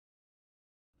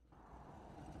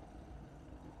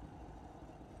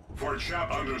For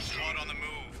chap understood. On the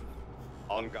move.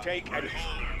 On guard. Take and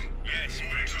hold. Yes.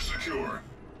 Moving to secure.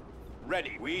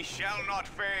 Ready. We shall not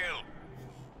fail.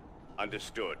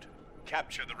 Understood.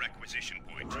 Capture the requisition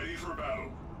point. Ready for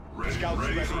battle. Ready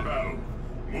ready. for battle.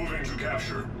 Moving to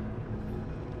capture.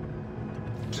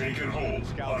 Take and hold.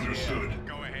 Scouts Understood. here.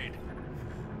 Go ahead.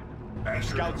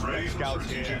 Answer. Scouts ready for Scouts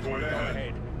strategic here. point Go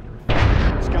ahead.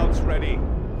 ahead. Scouts ready.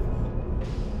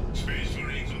 Space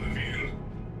Marines on the field.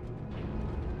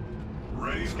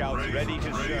 Ready. Scouts ready to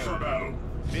ready serve. for battle.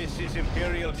 This is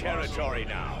Imperial territory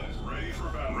now. Ready for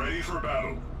battle. Ready for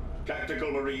battle.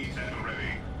 Tactical Marines at the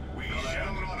ready. We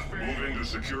shall not fail. Moving to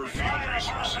secure field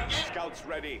resources. Scouts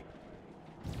ready.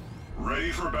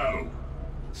 Ready for battle.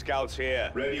 Scouts here.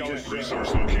 Ready Go to ahead.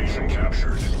 resource location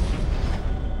captured.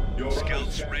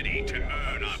 Scouts ready to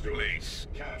earn our place.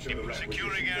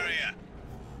 Securing area.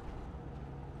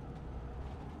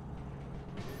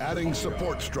 Adding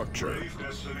support structure. Brave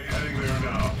destiny heading there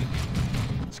now.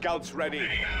 Scouts ready.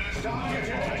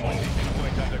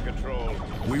 Point under control.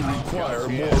 We require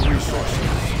more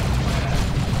resources.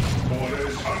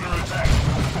 Orders under attack.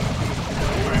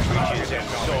 Witches and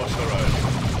sorcerers.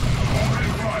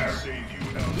 Open fire.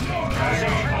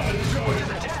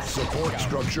 Support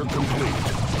structure complete.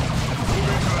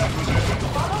 Moving to that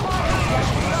position.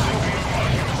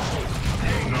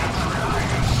 No trickery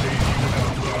can save you,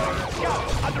 Eldar.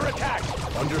 Scouts under attack.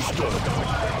 Understood.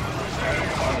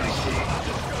 Understood.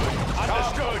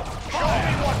 Understood. Show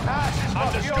me what passes for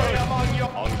fury among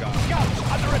your... On guard. Scouts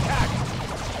under attack.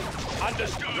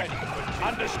 Understood. Ready.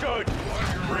 Understood.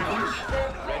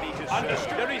 Ready to serve.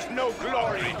 Understood. There is no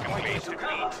glory in place to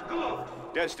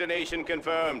eat. Destination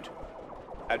confirmed.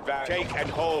 Advance. Take and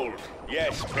hold.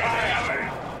 Yes, brother.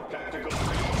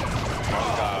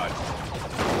 On guard.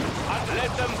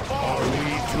 Let them fall. Are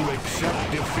we to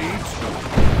accept defeat?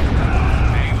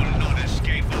 They will not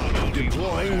escape our holy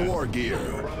Deploying war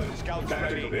gear. Scouts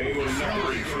ready. They will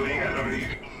fury for the enemy.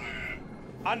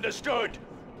 Understood.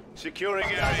 Securing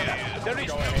area. There is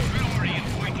no glory in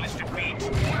pointless defeat.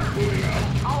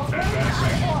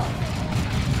 Advancing.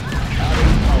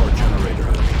 Adding power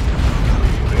generator.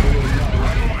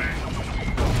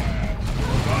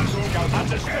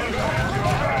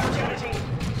 understood.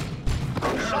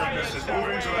 This is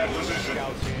moving to that position.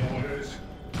 Scouts here. Orders.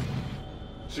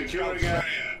 Securing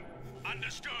area.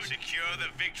 Understood. Secure the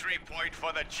victory point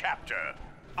for the chapter.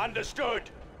 Understood.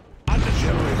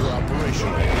 Generator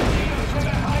operational. Destroy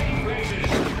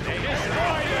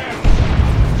them!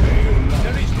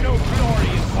 There is no glory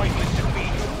in pointless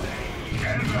defeat.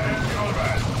 Hand-to-hand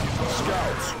combat.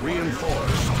 Scouts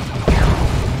reinforced.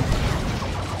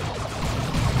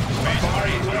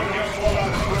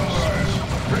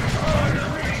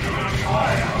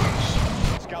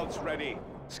 Scouts ready.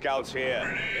 Scouts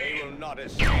here. They will not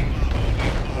escape.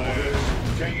 Orders.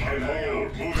 Take and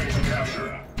hold. Moving to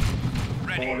capture.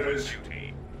 Ready Orders. for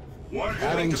duty. What is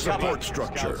Adding it? support Scouts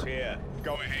structure. here.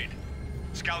 Go ahead.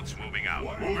 Scouts moving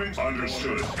out. Moving.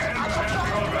 Understood.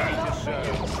 Hand-to-hand combat.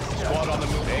 Squad on the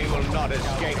move. They will not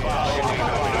escape our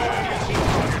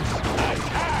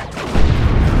attack!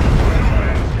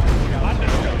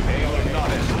 Understood. They will not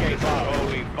escape our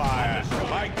holy fire.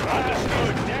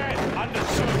 Understood. Dead.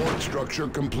 Understood. Support structure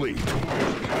complete.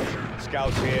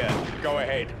 Scouts here. Go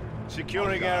ahead.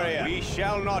 Securing area. We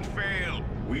shall not fail.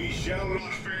 We shall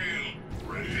not fail.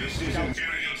 Ready. This is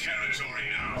Imperial territory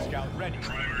now. Scout ready.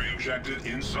 Primary objective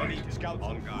in sight. Scouts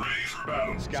on guard. Ready for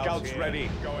battle. Scouts here. ready.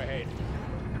 Go ahead.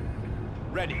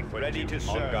 Ready to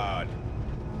serve. On guard.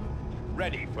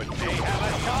 Ready for duty. They have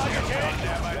us targeted.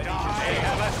 They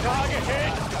have us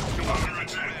targeted. Under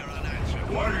attack.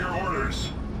 What are your orders?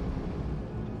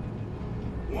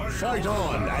 What are your Fight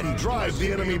on and drive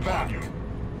the enemy back.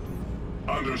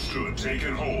 Understood. Take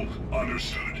and hold.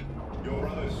 Understood. Your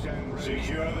brothers stand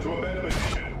secure to a better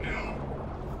position now.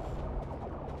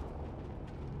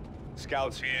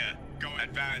 Scouts here. Here. Go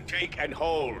advance. Take and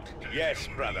hold. Yes,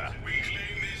 brother. We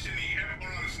claim this in the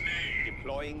Emperor's name.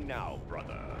 Deploying now,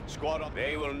 brother. Squad on.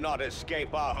 They will not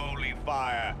escape our holy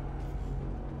fire.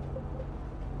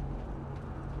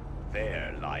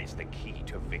 There lies the key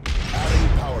to victory.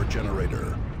 Adding power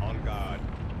generator. On guard.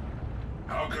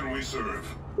 How can we serve?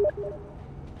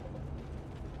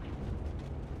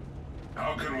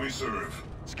 How can we serve?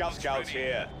 Scouts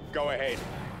here. Go ahead.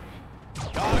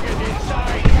 Target in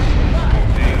sight.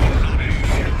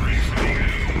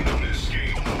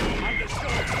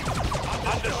 Understood.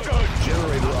 Understood.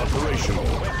 Generator operational.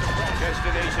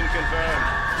 Destination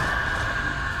confirmed.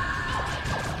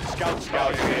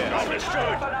 Scouts here.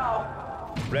 Understood.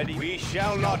 Ready. We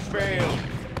shall not fail.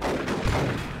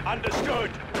 Understood.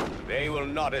 They will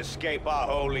not escape our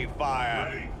holy fire.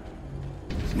 Ready.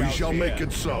 We shall make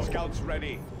it so. Scouts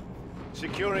ready.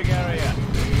 Securing area.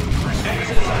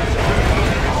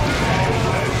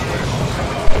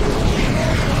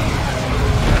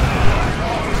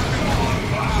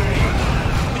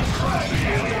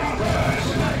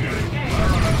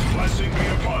 Blessing be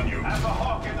upon you. Have a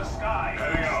hawk in the sky.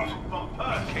 Heading out.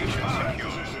 Location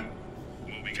secure. Position.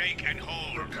 Moving. Take and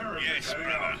hold. Preparing Yes, to heading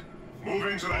brother. out.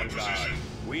 Moving to that position.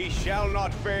 We shall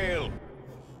not fail.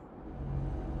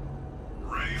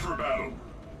 Ready for battle.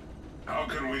 How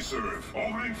can we serve?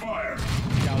 Opening fire.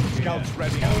 Scouts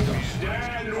ready.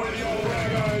 Stand with your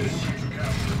brothers. Moving to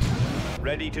capture.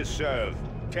 Ready to serve.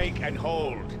 Take and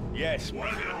hold. Yes. No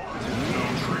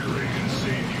trickery can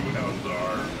save you,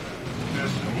 Eldar.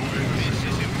 Just moving. This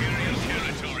is Imperial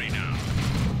territory now.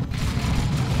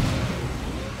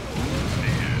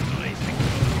 There lies the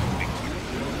victory.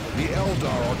 The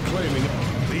Eldar are claiming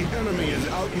the enemy is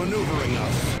outmaneuvering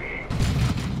us.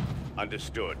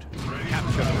 Understood.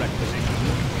 Capture the requisition.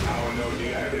 Power node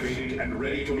deactivated and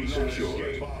ready to be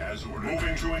secured. As ordered.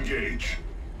 Moving to engage.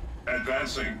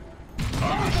 Advancing.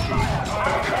 Understood.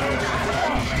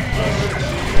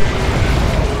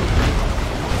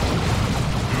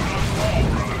 Do not fall,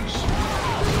 brothers.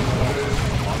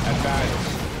 Advance.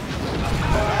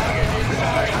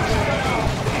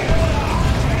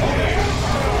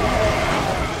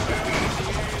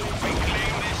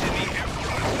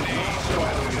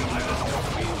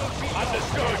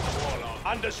 Understood.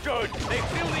 Understood. They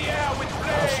fill the air with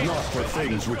Ask flames. not for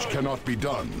things which cannot be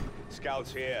done.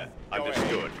 Scouts here.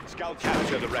 Understood. Scouts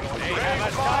capture the requisition. We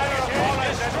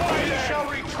shall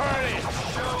return it.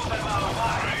 Show them our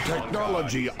life.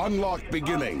 Technology unlock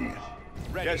beginning.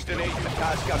 Destination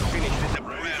task unfinished. The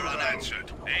prayer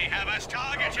unanswered. They have us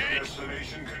targeted.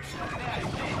 Destination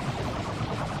confirmed.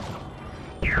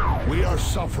 We are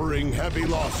suffering heavy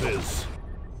losses.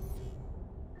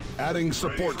 Adding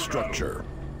support structure.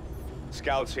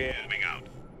 Scouts here. Moving out.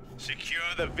 Secure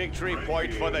the victory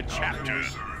point for the How can chapter. we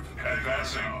serve?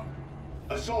 Advancing.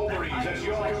 Assault Marines at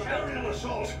your aerial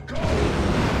assault. Go!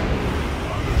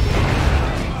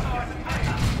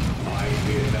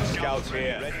 Scouts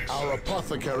here. Our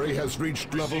apothecary has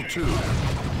reached level 2.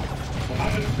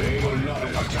 They will not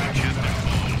attack you.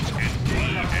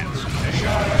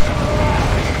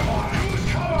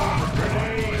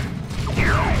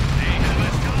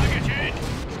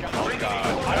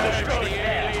 Understood.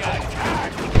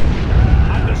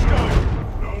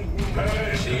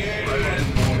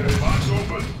 Understood. Box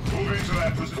open. Moving to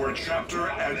that position for chapter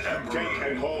and emperor. Take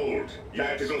and hold.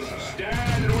 Tactical,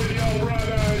 stand with your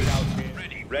brothers.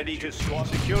 Ready to swap.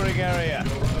 Securing area.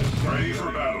 Ready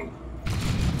for battle.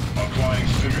 Applying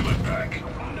stimulant pack.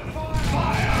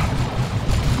 Fire!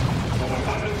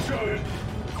 Understood.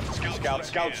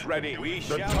 Scouts ready. We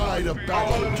The shall. tide of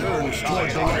battle turns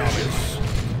toward the righteous.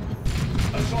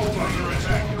 Assault Under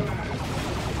attack.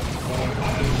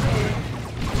 Understood.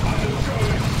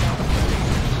 Understood.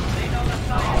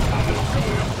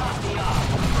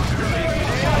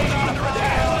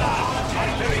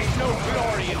 There is no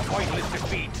glory in pointless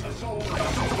defeat. Assault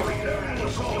aerial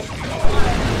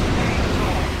assault.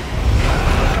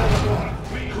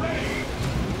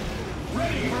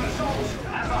 Ready for assault.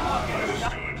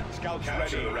 Understood. Scouts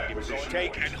Capture the ready. requisition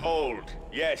Take point. and hold.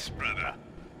 Yes, brother.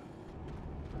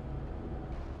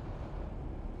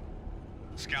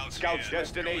 Scouts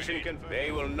Destination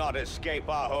They will not escape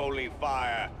our holy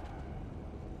fire.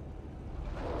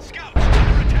 Scouts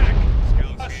under attack.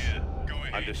 Scouts here. Go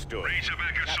ahead. Understood.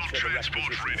 Razorback assault Capture the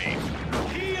transport requisition.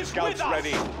 ready. He is Scouts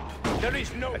ready. There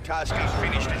is no task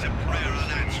Finished as a prayer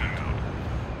unanswered.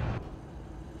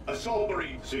 Assault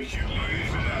Marines. Secure. Ready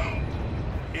for battle.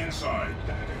 Inside.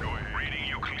 Go ahead. Ready,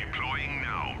 you can deploying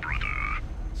now, brother.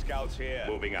 Scouts here.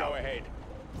 Moving out. Go ahead.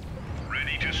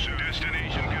 Ready to serve.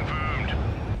 Destination confirmed.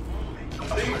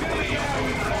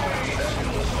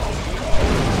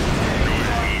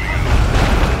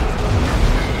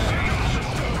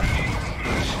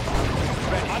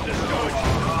 Understood.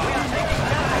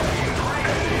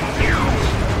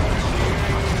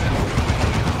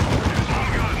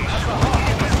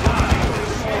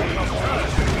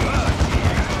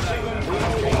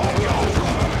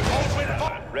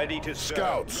 Ready to serve.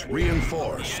 Scouts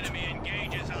reinforced. Enemy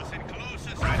engages us in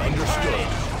closest. Understood.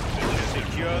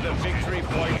 Secure the victory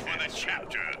point for the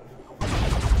chapter.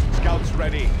 Scouts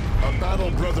ready. A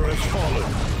battle brother has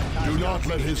fallen. Do not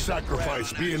let his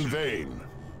sacrifice be in vain.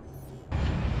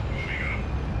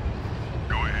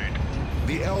 Go ahead.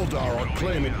 The Eldar are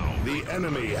claiming the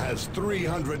enemy has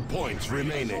 300 points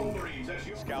remaining.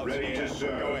 Scouts Ready here. to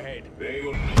serve. Go ahead. They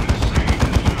will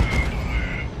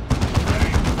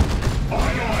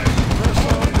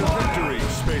Press on to victory,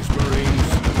 Space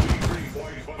Marines.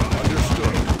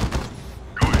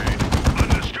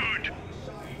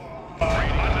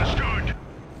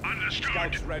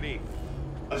 Scouts ready.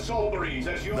 Assault Marines,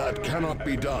 that's your That cannot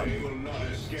be done. They will not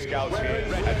escape. Scouts here.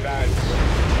 Weapons Advance.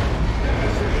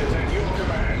 is at your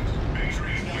command.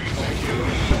 Victory is near. Thank you.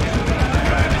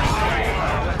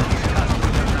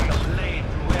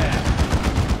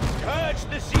 Purge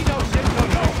the Xeno Citadel.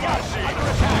 No mercy. Under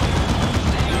attack.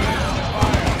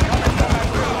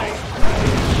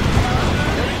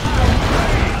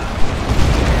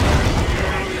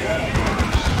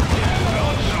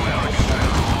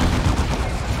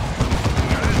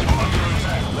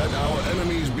 Let our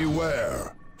enemies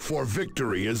beware, for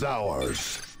victory is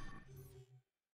ours.